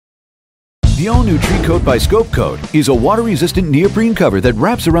The all-new Treecoat by Treecoat is a water-resistant neoprene cover that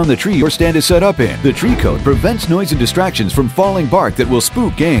wraps around the tree your stand is set up in. The Treecoat prevents noise and distractions from falling bark that will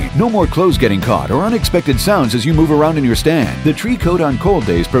spook game. No more clothes getting caught or unexpected sounds as you move around in your stand. The Treecoat on cold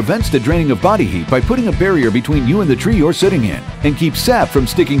days prevents the draining of body heat by putting a barrier between you and the tree you're sitting in, and keeps sap from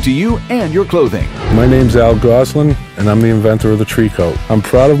sticking to you and your clothing. My name's Al Goslin, and I'm the inventor of the Treecoat. I'm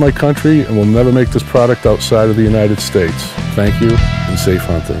proud of my country and will never make this product outside of the United States. Thank you, and safe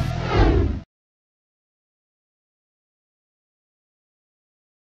hunting.